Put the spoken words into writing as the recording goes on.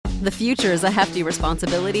The future is a hefty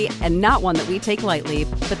responsibility and not one that we take lightly,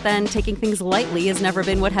 but then taking things lightly has never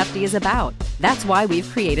been what Hefty is about. That's why we've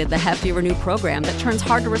created the Hefty Renew program that turns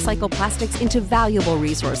hard-to-recycle plastics into valuable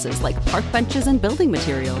resources like park benches and building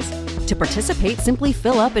materials. To participate, simply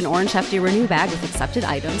fill up an orange Hefty Renew bag with accepted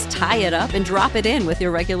items, tie it up, and drop it in with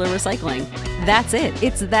your regular recycling. That's it.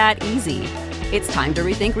 It's that easy. It's time to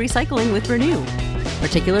rethink recycling with Renew.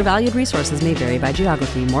 Particular valued resources may vary by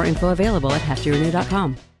geography. More info available at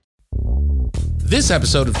heftyrenew.com. This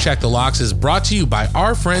episode of Check the Locks is brought to you by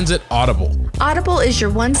our friends at Audible. Audible is your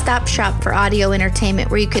one-stop shop for audio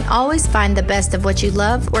entertainment where you can always find the best of what you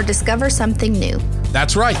love or discover something new.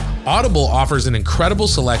 That's right. Audible offers an incredible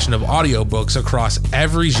selection of audiobooks across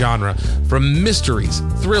every genre, from mysteries,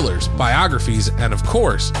 thrillers, biographies, and of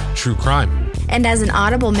course, true crime. And as an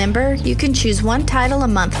Audible member, you can choose one title a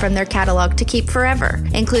month from their catalog to keep forever,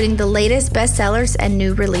 including the latest bestsellers and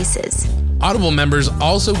new releases. Audible members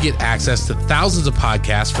also get access to thousands of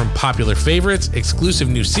podcasts from popular favorites, exclusive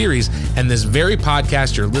new series, and this very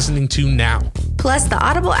podcast you're listening to now. Plus, the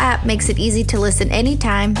Audible app makes it easy to listen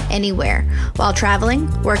anytime, anywhere. While traveling,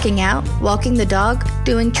 working out, walking the dog,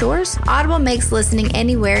 doing chores, Audible makes listening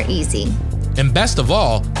anywhere easy. And best of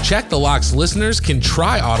all, Check the Locks listeners can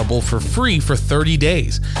try Audible for free for 30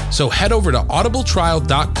 days. So head over to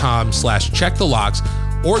audibletrial.com/checkthelocks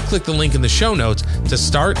or click the link in the show notes to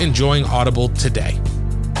start enjoying Audible today.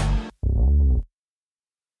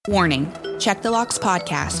 Warning, Check the Locks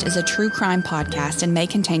podcast is a true crime podcast and may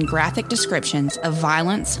contain graphic descriptions of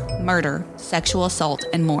violence, murder, sexual assault,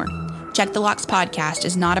 and more. Check the Locks podcast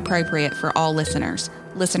is not appropriate for all listeners.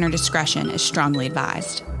 Listener discretion is strongly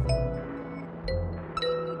advised.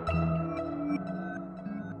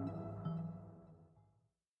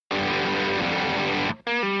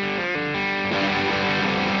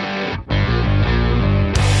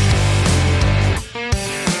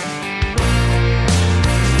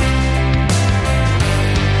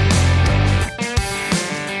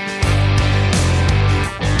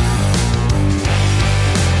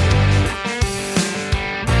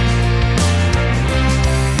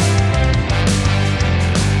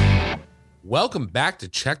 Welcome back to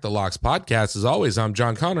Check the Locks podcast. As always, I'm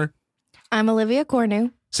John Connor. I'm Olivia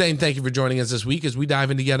Cornu. Saying thank you for joining us this week as we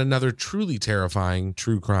dive into yet another truly terrifying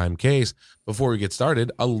true crime case. Before we get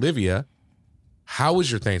started, Olivia, how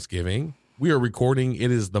was your Thanksgiving? We are recording.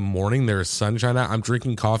 It is the morning. There is sunshine out. I'm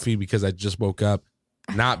drinking coffee because I just woke up,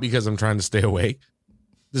 not because I'm trying to stay awake.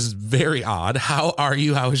 This is very odd. How are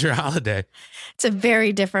you? How was your holiday? It's a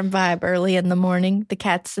very different vibe early in the morning. The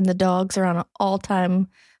cats and the dogs are on an all-time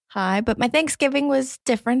high, but my Thanksgiving was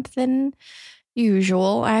different than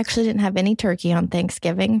usual. I actually didn't have any turkey on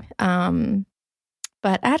Thanksgiving, but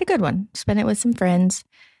I had a good one. Spent it with some friends.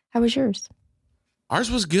 How was yours?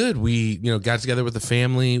 Ours was good. We, got together with the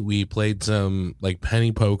family. We played some like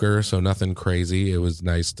penny poker, so nothing crazy. It was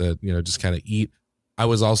nice to, just kind of eat. I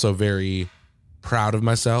was also very proud of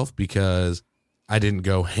myself because I didn't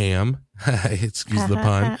go ham. Excuse the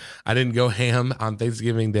pun. I didn't go ham on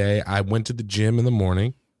Thanksgiving Day. I went to the gym in the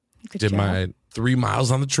morning. Did my 3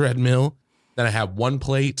 miles on the treadmill. Then I had one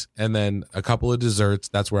plate and then a couple of desserts.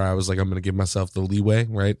 That's where I was like, I'm going to give myself the leeway,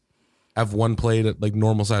 right? Have one plate at like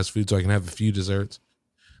normal sized food so I can have a few desserts.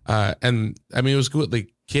 And I mean, it was good. The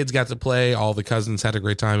kids got to play. All the cousins had a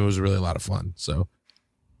great time. It was really a lot of fun. So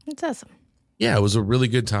It's awesome. Yeah, it was a really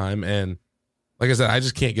good time. And like I said, I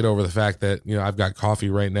just can't get over the fact that, I've got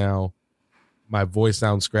coffee right now. My voice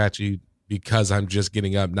sounds scratchy because I'm just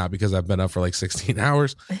getting up, not because I've been up for like 16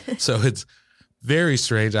 hours. So it's very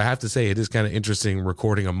strange. I have to say, it is kind of interesting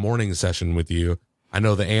recording a morning session with you. I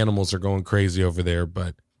know the animals are going crazy over there,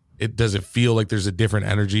 but does it feel like there's a different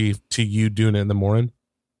energy to you doing it in the morning?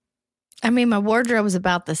 I mean, my wardrobe was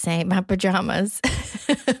about the same, my pajamas.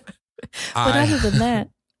 But other than that,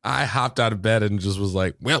 I hopped out of bed and just was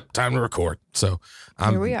like, well, time to record. So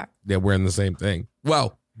here we are. Yeah, we're in the same thing.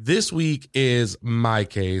 Well, this week is my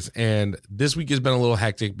case, and this week has been a little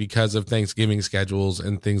hectic because of Thanksgiving schedules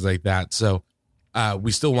and things like that. So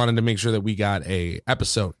we still wanted to make sure that we got a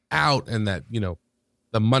episode out and that,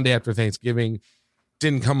 the Monday after Thanksgiving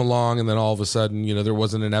didn't come along. And then all of a sudden, there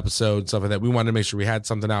wasn't an episode, stuff like that. We wanted to make sure we had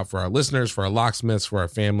something out for our listeners, for our locksmiths, for our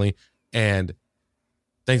family. And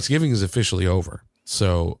Thanksgiving is officially over.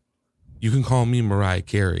 So you can call me Mariah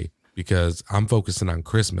Carey because I'm focusing on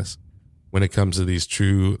Christmas when it comes to these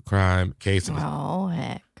true crime cases. Oh,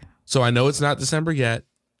 heck. So I know it's not December yet,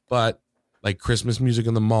 but like Christmas music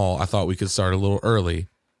in the mall, I thought we could start a little early.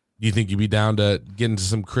 Do you think you'd be down to get into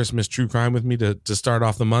some Christmas true crime with me to start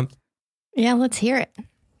off the month? Yeah, let's hear it.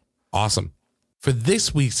 Awesome. For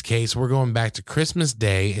this week's case, we're going back to Christmas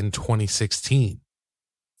Day in 2016.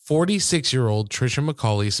 46-year-old Trisha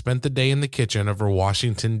McCauley spent the day in the kitchen of her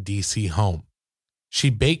Washington, D.C. home. She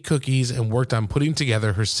baked cookies and worked on putting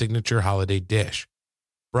together her signature holiday dish,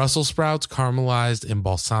 Brussels sprouts caramelized in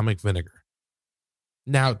balsamic vinegar.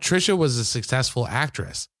 Now, Trisha was a successful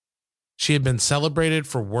actress. She had been celebrated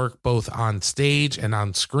for work both on stage and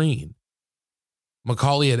on screen.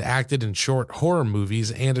 McCauley had acted in short horror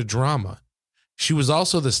movies and a drama. She was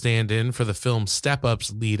also the stand-in for the film Step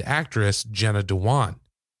Up's lead actress, Jenna Dewan.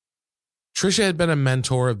 Trisha had been a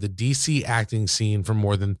mentor of the DC acting scene for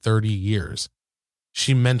more than 30 years.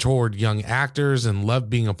 She mentored young actors and loved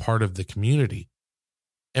being a part of the community.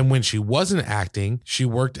 And when she wasn't acting, she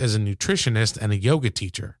worked as a nutritionist and a yoga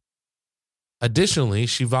teacher. Additionally,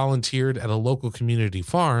 she volunteered at a local community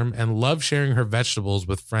farm and loved sharing her vegetables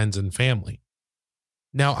with friends and family.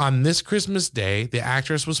 Now, on this Christmas Day, the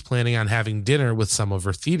actress was planning on having dinner with some of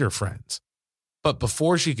her theater friends. But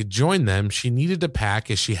before she could join them, she needed to pack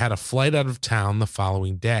as she had a flight out of town the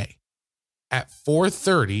following day. At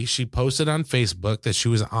 4:30, she posted on Facebook that she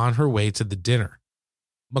was on her way to the dinner.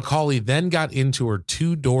 McCauley then got into her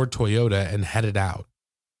 2-door Toyota and headed out.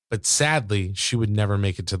 But sadly, she would never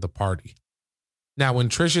make it to the party. Now, when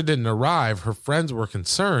Trisha didn't arrive, her friends were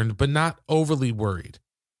concerned, but not overly worried.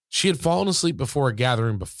 She had fallen asleep before a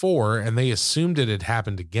gathering before, and they assumed it had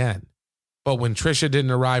happened again. But when Trisha didn't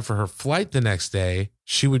arrive for her flight the next day,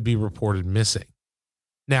 she would be reported missing.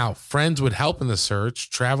 Now, friends would help in the search,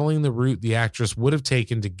 traveling the route the actress would have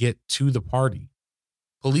taken to get to the party.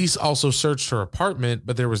 Police also searched her apartment,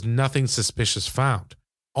 but there was nothing suspicious found,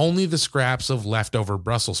 only the scraps of leftover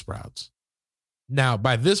Brussels sprouts. Now,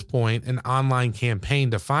 by this point, an online campaign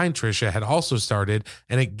to find Trisha had also started,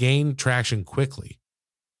 and it gained traction quickly.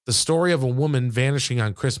 The story of a woman vanishing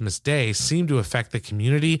on Christmas Day seemed to affect the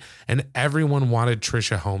community, and everyone wanted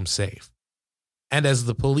Trisha home safe. And as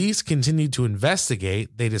the police continued to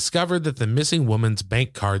investigate, they discovered that the missing woman's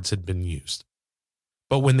bank cards had been used.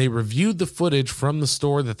 But when they reviewed the footage from the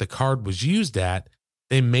store that the card was used at,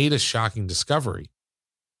 they made a shocking discovery.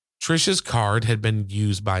 Trisha's card had been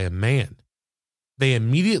used by a man. They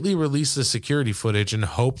immediately released the security footage in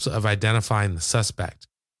hopes of identifying the suspect.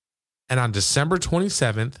 And on December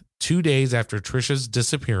 27th, 2 days after Trisha's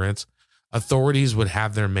disappearance, authorities would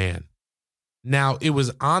have their man. Now, it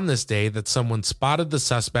was on this day that someone spotted the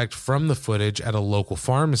suspect from the footage at a local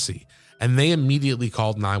pharmacy, and they immediately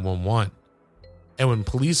called 911. And when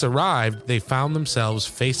police arrived, they found themselves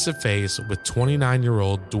face to face with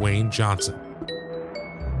 29-year-old Dwayne Johnson.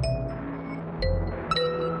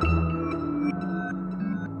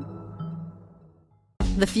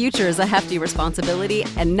 The future is a hefty responsibility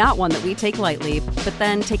and not one that we take lightly, but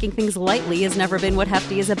then taking things lightly has never been what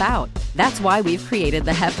Hefty is about. That's why we've created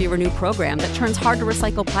the Hefty Renew program that turns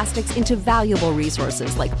hard-to-recycle plastics into valuable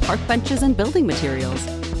resources like park benches and building materials.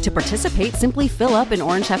 To participate, simply fill up an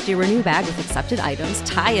orange Hefty Renew bag with accepted items,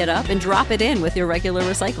 tie it up, and drop it in with your regular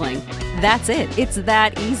recycling. That's it. It's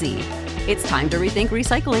that easy. It's time to rethink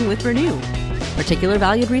recycling with Renew. Particular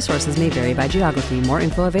valued resources may vary by geography. More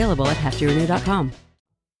info available at heftyrenew.com.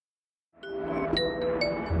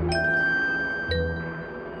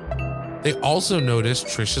 They also noticed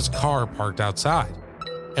Trisha's car parked outside,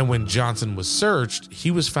 and when Johnson was searched,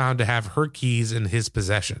 he was found to have her keys in his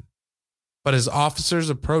possession. But as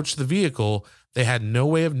officers approached the vehicle, they had no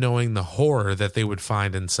way of knowing the horror that they would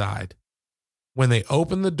find inside. When they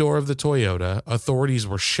opened the door of the Toyota, authorities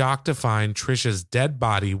were shocked to find Trisha's dead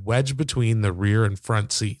body wedged between the rear and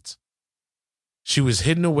front seats. She was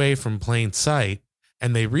hidden away from plain sight,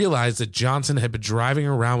 and they realized that Johnson had been driving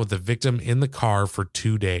around with the victim in the car for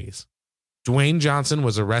 2 days. Dwayne Johnson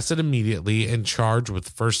was arrested immediately and charged with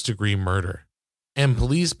first-degree murder, and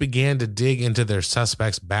police began to dig into their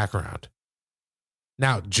suspect's background.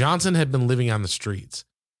 Now, Johnson had been living on the streets.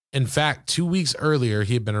 In fact, 2 weeks earlier,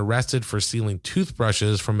 he had been arrested for stealing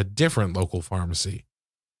toothbrushes from a different local pharmacy.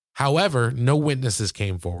 However, no witnesses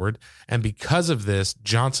came forward, and because of this,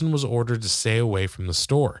 Johnson was ordered to stay away from the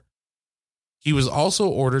store. He was also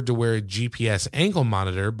ordered to wear a GPS ankle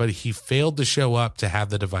monitor, but he failed to show up to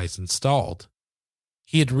have the device installed.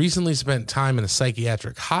 He had recently spent time in a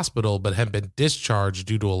psychiatric hospital, but had been discharged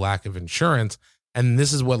due to a lack of insurance, and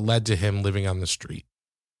this is what led to him living on the street.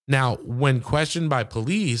 Now, when questioned by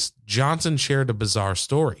police, Johnson shared a bizarre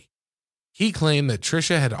story. He claimed that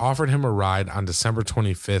Trisha had offered him a ride on December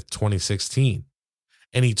 25th, 2016,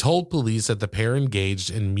 and he told police that the pair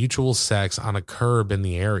engaged in mutual sex on a curb in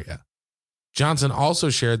the area. Johnson also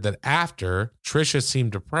shared that after, Trisha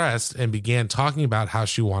seemed depressed and began talking about how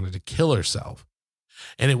she wanted to kill herself.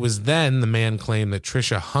 And it was then the man claimed that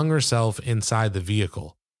Trisha hung herself inside the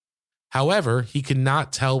vehicle. However, he could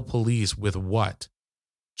not tell police with what.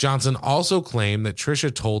 Johnson also claimed that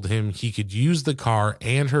Trisha told him he could use the car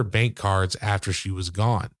and her bank cards after she was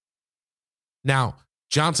gone. Now,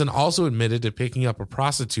 Johnson also admitted to picking up a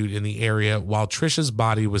prostitute in the area while Trisha's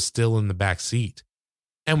body was still in the back seat.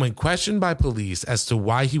 And when questioned by police as to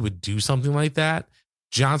why he would do something like that,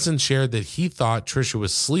 Johnson shared that he thought Trisha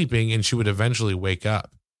was sleeping and she would eventually wake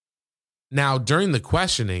up. Now, during the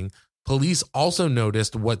questioning, police also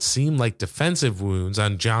noticed what seemed like defensive wounds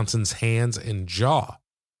on Johnson's hands and jaw.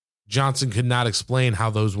 Johnson could not explain how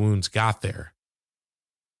those wounds got there.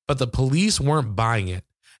 But the police weren't buying it,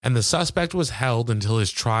 and the suspect was held until his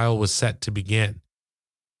trial was set to begin.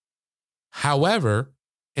 However,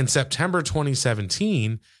 in September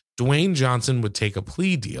 2017, Dwayne Johnson would take a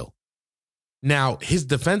plea deal. Now, his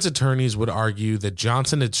defense attorneys would argue that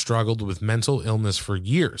Johnson had struggled with mental illness for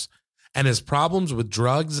years, and his problems with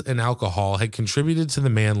drugs and alcohol had contributed to the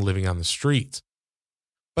man living on the streets.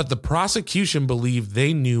 But the prosecution believed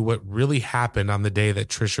they knew what really happened on the day that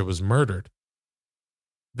Trisha was murdered.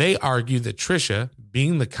 They argued that Trisha,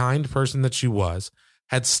 being the kind person that she was,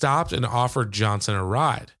 had stopped and offered Johnson a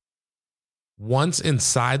ride. Once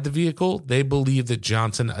inside the vehicle, they believed that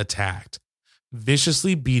Johnson attacked,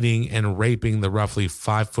 viciously beating and raping the roughly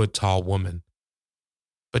 5-foot-tall woman.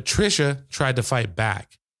 But Trisha tried to fight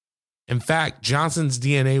back. In fact, Johnson's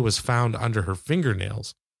DNA was found under her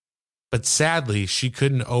fingernails, but sadly, she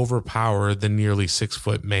couldn't overpower the nearly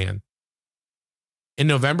 6-foot man. In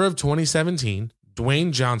November of 2017,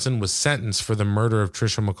 Dwayne Johnson was sentenced for the murder of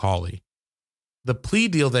Trisha McCauley. The plea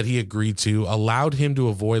deal that he agreed to allowed him to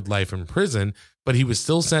avoid life in prison, but he was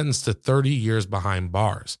still sentenced to 30 years behind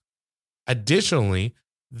bars. Additionally,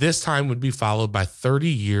 this time would be followed by 30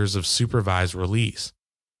 years of supervised release.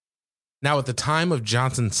 Now, at the time of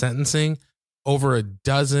Johnson's sentencing, over a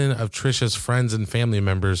dozen of Trisha's friends and family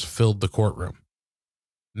members filled the courtroom.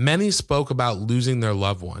 Many spoke about losing their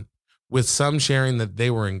loved one, with some sharing that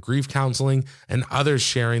they were in grief counseling and others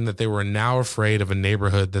sharing that they were now afraid of a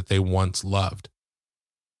neighborhood that they once loved.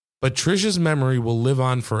 But Trisha's memory will live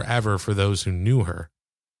on forever for those who knew her.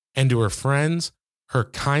 And to her friends, her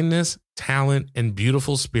kindness, talent, and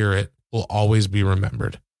beautiful spirit will always be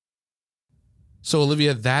remembered. So,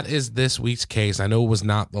 Olivia, that is this week's case. I know it was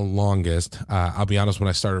not the longest. I'll be honest, when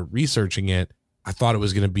I started researching it, I thought it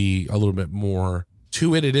was going to be a little bit more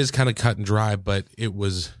to it. It is kind of cut and dry, but it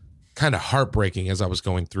was kind of heartbreaking as I was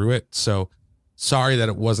going through it. So sorry that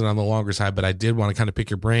it wasn't on the longer side, but I did want to kind of pick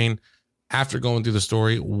your brain. After going through the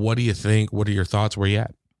story, what do you think? What are your thoughts? Where you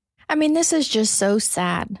at? I mean, this is just so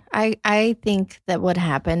sad. I think that what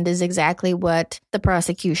happened is exactly what the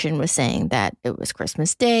prosecution was saying, that it was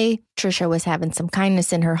Christmas Day. Trisha was having some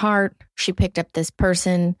kindness in her heart. She picked up this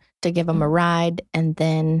person to give him a ride. And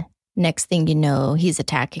then next thing you know, he's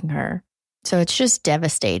attacking her. So it's just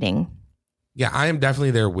devastating. Yeah, I am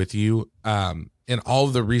definitely there with you. In all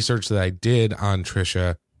of the research that I did on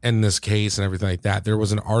Trisha and this case and everything like that, there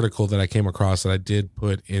was an article that I came across that I did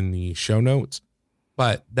put in the show notes.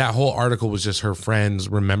 But that whole article was just her friends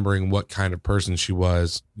remembering what kind of person she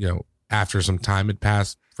was, after some time had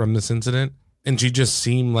passed from this incident. And she just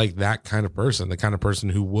seemed like that kind of person, the kind of person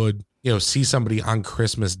who would, see somebody on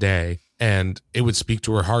Christmas Day and it would speak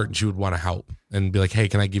to her heart and she would want to help and be like, hey,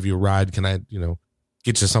 can I give you a ride? Can I,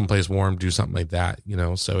 get you someplace warm, do something like that,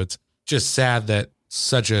 So it's just sad that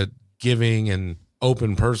such a giving and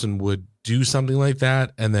open person would do something like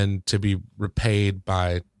that. And then to be repaid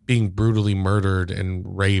by being brutally murdered and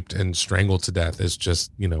raped and strangled to death is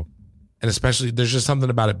just, and especially there's just something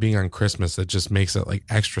about it being on Christmas that just makes it like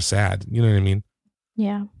extra sad. You know what I mean?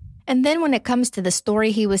 Yeah. And then when it comes to the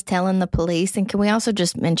story he was telling the police, and can we also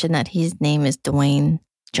just mention that his name is Dwayne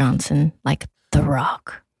Johnson, like The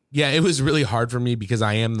Rock? Yeah, it was really hard for me because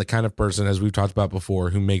I am the kind of person, as we've talked about before,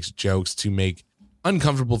 who makes jokes to make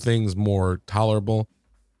uncomfortable things more tolerable.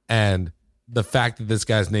 And the fact that this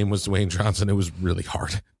guy's name was Dwayne Johnson, it was really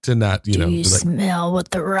hard to not, Do you smell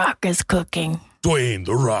what The Rock is cooking? Dwayne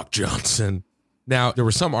The Rock Johnson. Now, there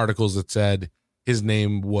were some articles that said his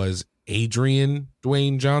name was Adrian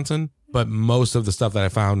Dwayne Johnson, but most of the stuff that I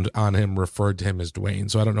found on him referred to him as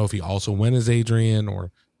Dwayne. So I don't know if he also went as Adrian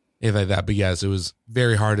or anything like that. But yes, it was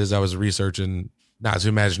very hard as I was researching not to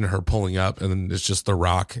imagine her pulling up and then it's just The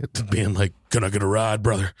Rock being like, can I get a ride,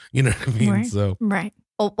 brother? You know what I mean? Right. So right.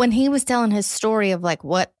 Well, when he was telling his story of like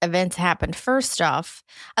what events happened, first off,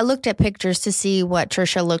 I looked at pictures to see what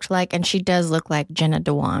Trisha looked like, and she does look like Jenna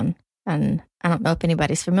Dewan. And I don't know if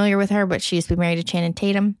anybody's familiar with her, but she used to be married to Channing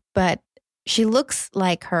Tatum. But she looks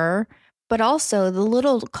like her, but also the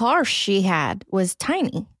little car she had was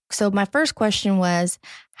tiny. So my first question was,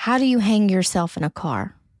 how do you hang yourself in a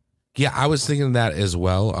car? Yeah, I was thinking that as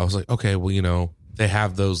well. I was like, okay, well, they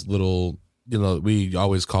have those little, we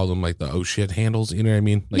always call them like the oh shit handles. You know what I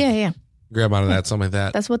mean? Like, yeah. Grab onto that, something like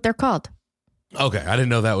that. That's what they're called. Okay. I didn't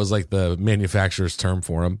know that was like the manufacturer's term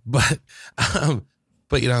for them. But I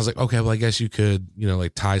was like, okay, well, I guess you could,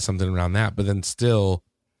 like tie something around that. But then still,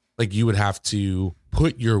 like you would have to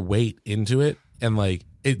put your weight into it. And like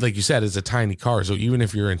you said, it's a tiny car. So even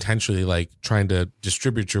if you're intentionally like trying to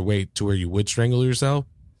distribute your weight to where you would strangle yourself,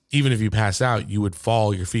 even if you passed out, you would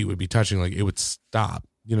fall, your feet would be touching, like it would stop.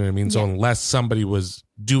 You know what I mean? So unless somebody was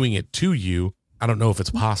doing it to you, I don't know if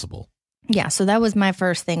it's possible. Yeah. So that was my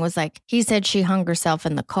first thing, was like, he said she hung herself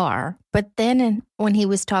in the car. But then when he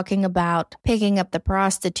was talking about picking up the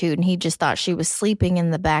prostitute and he just thought she was sleeping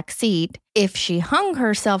in the back seat, if she hung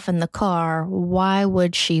herself in the car, why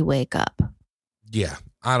would she wake up? Yeah.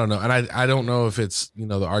 I don't know. And I don't know if it's,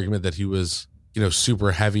 the argument that he was,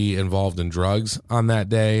 super heavy involved in drugs on that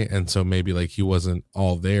day. And so maybe like he wasn't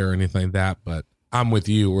all there or anything like that. But I'm with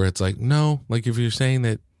you where it's like, no, like if you're saying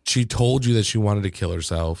that she told you that she wanted to kill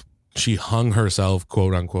herself, she hung herself,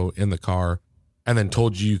 quote unquote, in the car and then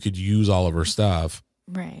told you could use all of her stuff.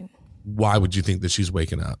 Right. Why would you think that she's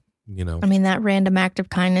waking up? I mean, that random act of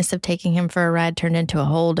kindness of taking him for a ride turned into a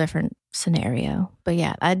whole different scenario. But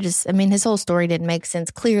yeah, his whole story didn't make sense.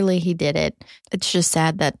 Clearly he did it. It's just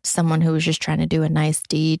sad that someone who was just trying to do a nice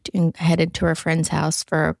deed and headed to her friend's house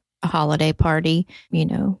for a holiday party,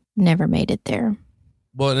 never made it there.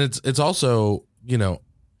 Well, and it's also,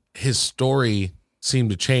 his story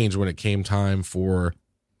seemed to change when it came time for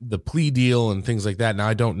the plea deal and things like that. Now,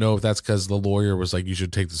 I don't know if that's because the lawyer was like, you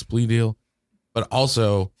should take this plea deal. But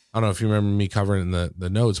also, I don't know if you remember me covering in the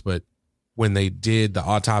notes, but when they did the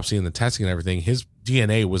autopsy and the testing and everything, his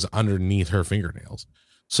DNA was underneath her fingernails.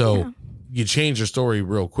 So you change your story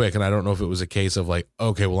real quick. And I don't know if it was a case of like,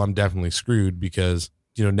 okay, well, I'm definitely screwed because,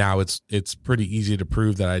 now it's pretty easy to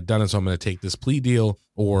prove that I'd done it. So I'm going to take this plea deal.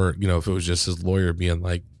 Or, if it was just his lawyer being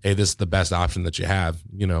like, hey, this is the best option that you have,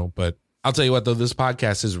 but I'll tell you what, though, this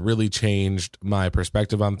podcast has really changed my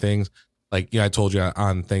perspective on things. Like, I told you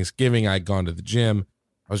on Thanksgiving, I'd gone to the gym.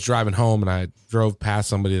 I was driving home and I drove past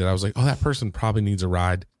somebody that I was like, oh, that person probably needs a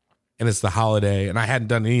ride. And it's the holiday. And I hadn't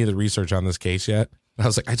done any of the research on this case yet. And I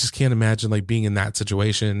was like, I just can't imagine like being in that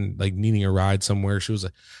situation, like needing a ride somewhere. She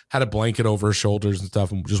had a blanket over her shoulders and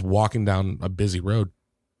stuff and just walking down a busy road.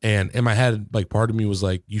 And in my head, like part of me was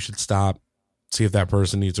like, you should stop, see if that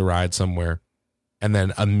person needs a ride somewhere. And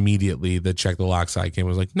then immediately the Check the Lock side came and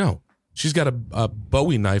was like, no, she's got a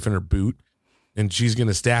Bowie knife in her boot and she's going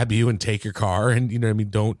to stab you and take your car. And you know what I mean?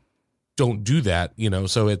 Don't do that,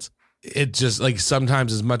 So it just like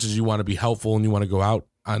sometimes as much as you want to be helpful and you want to go out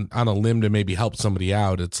on a limb to maybe help somebody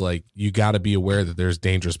out, it's like, you got to be aware that there's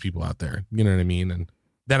dangerous people out there. You know what I mean? And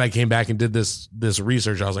then I came back and did this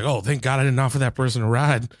research. I was like, oh, thank God I didn't offer that person a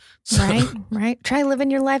ride. So, Right. Try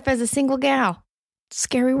living your life as a single gal.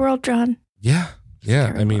 Scary world, John. Yeah.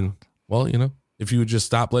 Scary I mean, well, if you would just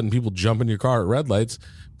stop letting people jump in your car at red lights,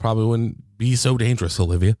 probably wouldn't be so dangerous,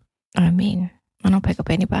 Olivia. I mean, I don't pick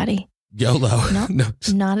up anybody. YOLO. No,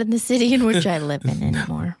 not in the city in which I live in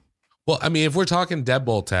anymore. Well, I mean, if we're talking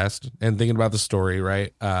deadbolt test and thinking about the story,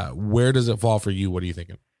 right? Where does it fall for you? What are you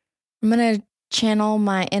thinking? I'm going to channel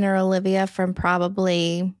my inner Olivia from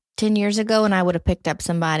probably 10 years ago, and I would have picked up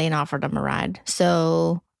somebody and offered them a ride.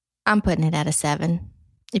 So I'm putting it at a 7.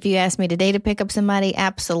 If you ask me today to pick up somebody,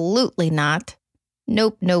 absolutely not.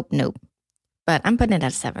 Nope. But I'm putting it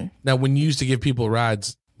at a 7. Now, when you used to give people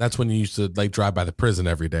rides, that's when you used to like drive by the prison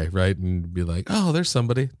every day, right? And be like, oh, there's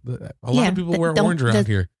somebody. A lot of people wear orange around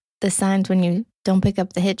here. The signs when you don't pick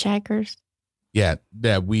up the hitchhikers. Yeah,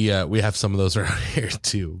 we have some of those around here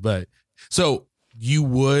too. But so you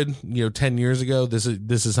would, 10 years ago, this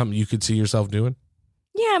is something you could see yourself doing?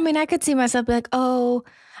 Yeah, I mean, I could see myself like, oh,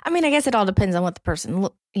 I mean, I guess it all depends on what the person,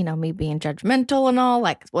 me being judgmental and all,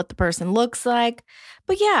 like what the person looks like.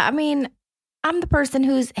 But yeah, I mean, I'm the person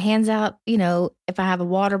who's hands out, if I have a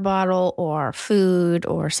water bottle or food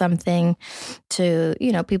or something to,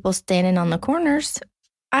 people standing on the corners.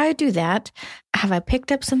 I do that. Have I picked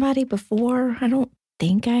up somebody before? I don't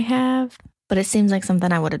think I have, but it seems like something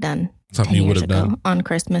I would have done. Something you would have done on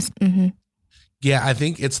Christmas. Mm-hmm. Yeah, I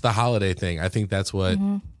think it's the holiday thing. I think that's what,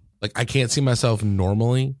 like, I can't see myself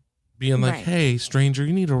normally being like, hey, stranger,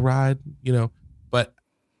 you need a ride, but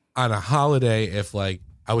on a holiday, if like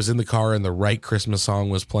I was in the car and the right Christmas song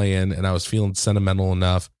was playing and I was feeling sentimental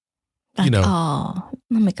enough, oh,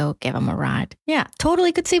 let me go give him a ride. Yeah,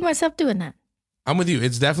 totally could see myself doing that. I'm with you.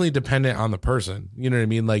 It's definitely dependent on the person. You know what I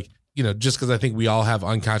mean? Like, just because I think we all have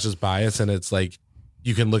unconscious bias and it's like,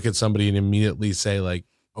 you can look at somebody and immediately say like,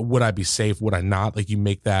 would I be safe? Would I not? Like you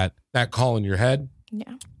make that call in your head.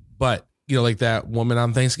 Yeah. But, like that woman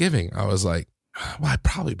on Thanksgiving. I was like, well, I'd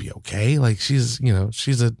probably be okay. Like she's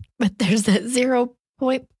a. But there's that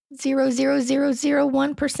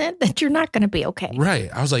 0.00001% that you're not going to be okay. Right.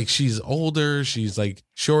 I was like, she's older. She's like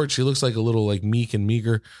short. She looks like a little like meek and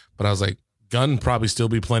meager. But I was like, gun probably still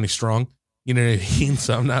be plenty strong. You know what I mean?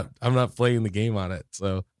 So I'm not playing the game on it.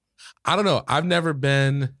 So I don't know. I've never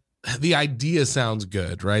been. The idea sounds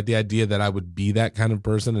good, right? The idea that I would be that kind of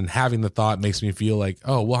person, and having the thought makes me feel like,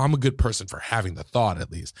 oh, well, I'm a good person for having the thought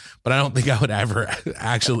at least. But I don't think I would ever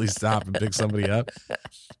actually stop and pick somebody up.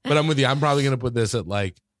 But I'm with you. I'm probably going to put this at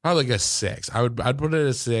probably like a 6. I'd put it at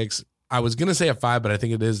a 6. I was going to say a 5, but I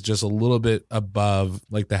think it is just a little bit above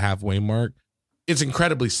like the halfway mark. It's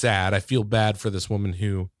incredibly sad. I feel bad for this woman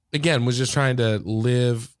who, again, was just trying to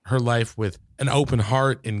live her life with an open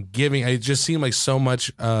heart and giving. It just seemed like so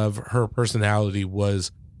much of her personality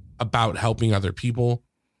was about helping other people.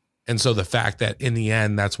 And so the fact that in the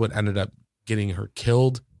end, that's what ended up getting her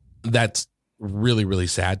killed, that's really, really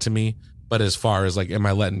sad to me. But as far as like, am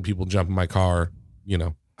I letting people jump in my car?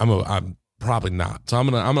 I'm probably not. So I'm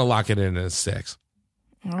gonna lock it in at a 6.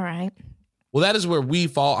 All right. Well, that is where we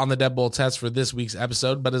fall on the deadbolt test for this week's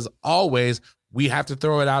episode. But as always, we have to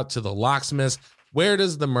throw it out to the locksmiths. Where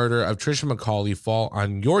does the murder of Trisha McCauley fall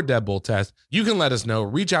on your deadbolt test? You can let us know.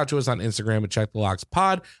 Reach out to us on Instagram at Check the Locks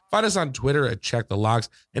Pod. Find us on Twitter at Check the Locks.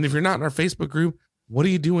 And if you're not in our Facebook group, what are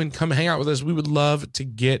you doing? Come hang out with us. We would love to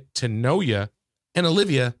get to know you. And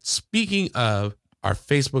Olivia, speaking of our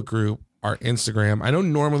Facebook group, our Instagram, I know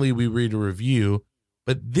normally we read a review,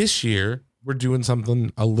 but this year we're doing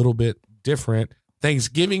something a little bit different.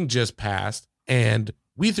 Thanksgiving just passed, and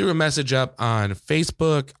we threw a message up on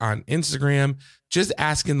Facebook, on Instagram, just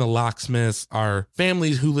asking the locksmiths, our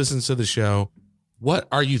families who listens to the show, what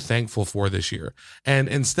are you thankful for this year? And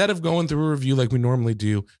instead of going through a review like we normally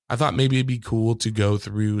do, I thought maybe it'd be cool to go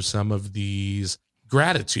through some of these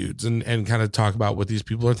gratitudes and kind of talk about what these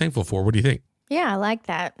people are thankful for. What do you think? Yeah, I like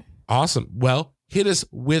that. Awesome. Well, hit us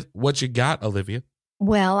with what you got, Olivia.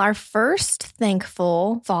 Well, our first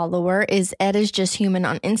thankful follower is Ed is Just Human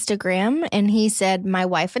on Instagram, and he said, my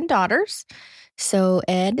wife and daughters. So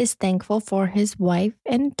Ed is thankful for his wife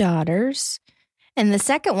and daughters. And the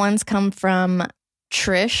second ones come from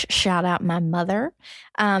Trish, shout out my mother,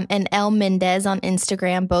 and El Mendez on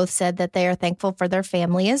Instagram. Both said that they are thankful for their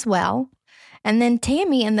family as well. And then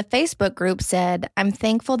Tammy in the Facebook group said, I'm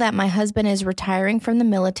thankful that my husband is retiring from the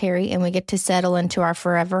military and we get to settle into our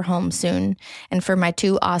forever home soon, and for my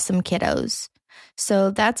 2 awesome kiddos.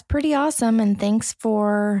 So that's pretty awesome. And thanks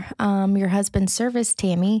for your husband's service,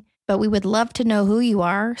 Tammy. But we would love to know who you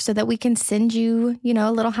are so that we can send you,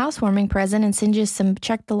 a little housewarming present and send you some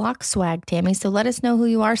Check the Lock swag, Tammy. So let us know who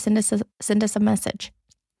you are. Send us a message.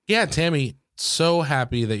 Yeah, Tammy, so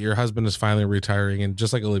happy that your husband is finally retiring. And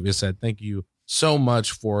just like Olivia said, thank you so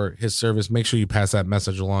much for his service. Make sure you pass that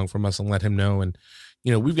message along from us and let him know. And,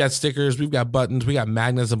 we've got stickers, we've got buttons, we got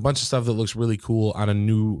magnets, a bunch of stuff that looks really cool on a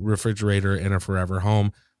new refrigerator in a forever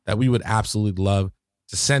home that we would absolutely love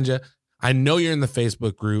to send you. I know you're in the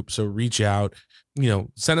Facebook group, so reach out,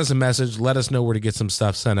 send us a message, let us know where to get some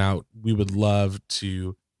stuff sent out. We would love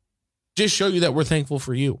to just show you that we're thankful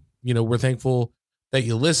for you. We're thankful that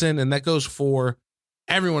you listen, and that goes for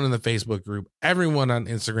everyone in the Facebook group, everyone on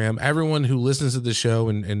Instagram, everyone who listens to the show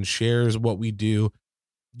and shares what we do.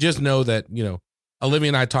 Just know that, Olivia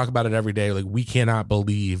and I talk about it every day. Like, we cannot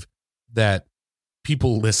believe that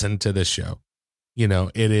people listen to this show.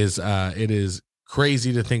 It is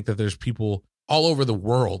crazy to think that there's people all over the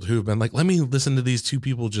world who have been like, let me listen to these 2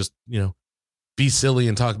 people just, be silly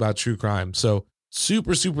and talk about true crime. So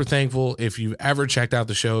super, super thankful if you've ever checked out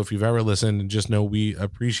the show, if you've ever listened, and just know we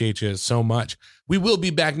appreciate you so much. We will be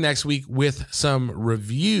back next week with some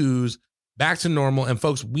reviews, back to normal. And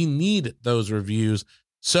folks, we need those reviews.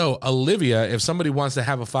 So Olivia, if somebody wants to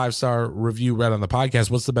have a 5-star review read on the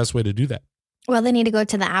podcast, what's the best way to do that? Well, they need to go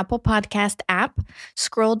to the Apple Podcast app,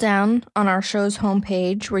 scroll down on our show's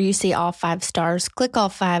homepage where you see all 5 stars, click all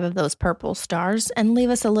 5 of those purple stars, and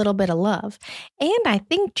leave us a little bit of love. And I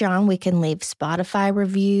think, John, we can leave Spotify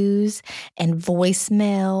reviews and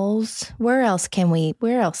voicemails. Where else?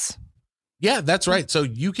 Yeah, that's right. So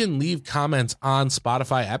you can leave comments on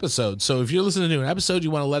Spotify episodes. So if you're listening to an episode,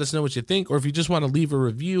 you want to let us know what you think, or if you just want to leave a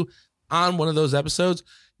review on one of those episodes,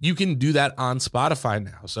 you can do that on Spotify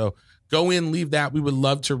now. So go in, leave that. We would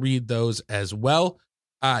love to read those as well.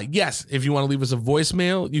 Yes, if you want to leave us a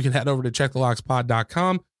voicemail, you can head over to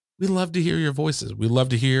checkthelockspod.com. We love to hear your voices. We love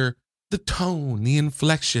to hear the tone, the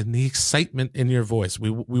inflection, the excitement in your voice. We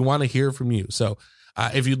want to hear from you. So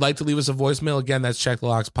if you'd like to leave us a voicemail, again, that's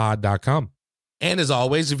checkthelockspod.com. And as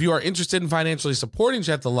always, if you are interested in financially supporting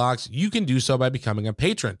Check the Locks, you can do so by becoming a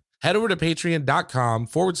patron. Head over to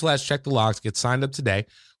patreon.com/Check the Locks. Get signed up today.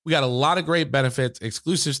 We got a lot of great benefits,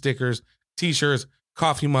 exclusive stickers, t-shirts,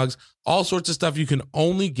 coffee mugs, all sorts of stuff you can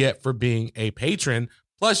only get for being a patron.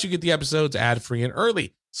 Plus, you get the episodes ad-free and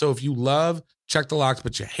early. So if you love Check the Locks,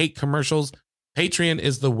 but you hate commercials, Patreon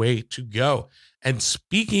is the way to go. And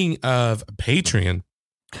speaking of Patreon,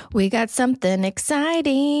 we got something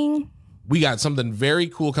exciting. We got something very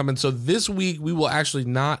cool coming. So this week, we will actually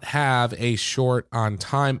not have a short on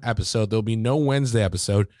time episode. There'll be no Wednesday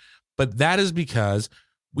episode, but that is because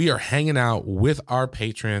we are hanging out with our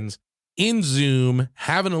patrons in Zoom,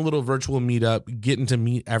 having a little virtual meetup, getting to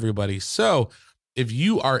meet everybody. So if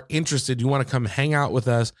you are interested, you want to come hang out with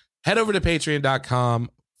us, head over to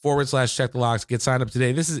patreon.com/Check the Locks. Get signed up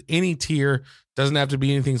today. This is any tier. Doesn't have to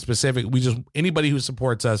be anything specific. Anybody who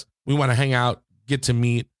supports us, we want to hang out, get to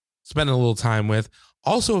meet, spend a little time with.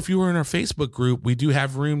 Also, if you are in our Facebook group, we do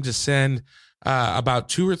have room to send about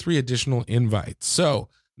 2 or 3 additional invites. So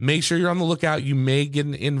make sure you're on the lookout. You may get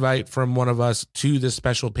an invite from one of us to this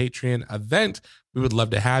special Patreon event. We would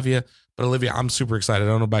love to have you. But Olivia, I'm super excited. I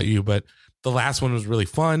don't know about you, but the last one was really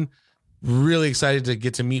fun. Really excited to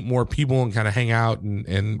get to meet more people and kind of hang out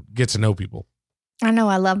and get to know people. I know.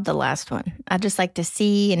 I love the last one. I just like to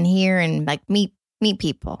see and hear and like meet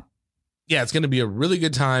people. Yeah, it's going to be a really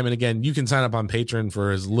good time. And again, you can sign up on Patreon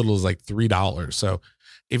for as little as like $3. So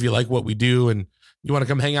if you like what we do and you want to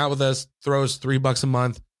come hang out with us, throw us $3 a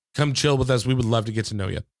month, come chill with us. We would love to get to know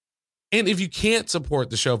you. And if you can't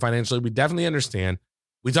support the show financially, we definitely understand.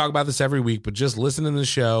 We talk about this every week, but just listening to the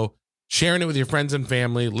show, sharing it with your friends and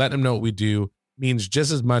family, letting them know what we do means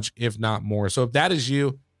just as much, if not more. So if that is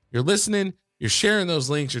you, you're listening, you're sharing those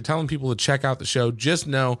links, you're telling people to check out the show, just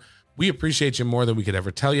know we appreciate you more than we could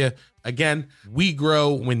ever tell you. Again, we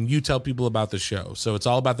grow when you tell people about the show. So it's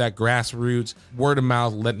all about that grassroots, word of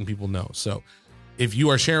mouth, letting people know. So if you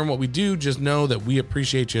are sharing what we do, just know that we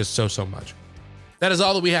appreciate you so much. That is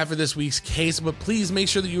all that we have for this week's case, but please make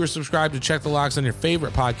sure that you are subscribed to Check the Locks on your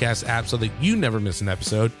favorite podcast app so that you never miss an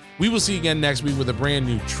episode. We will see you again next week with a brand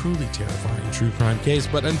new, truly terrifying true crime case.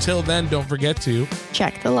 But until then, don't forget to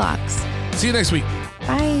check the locks. See you next week.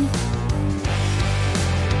 Bye.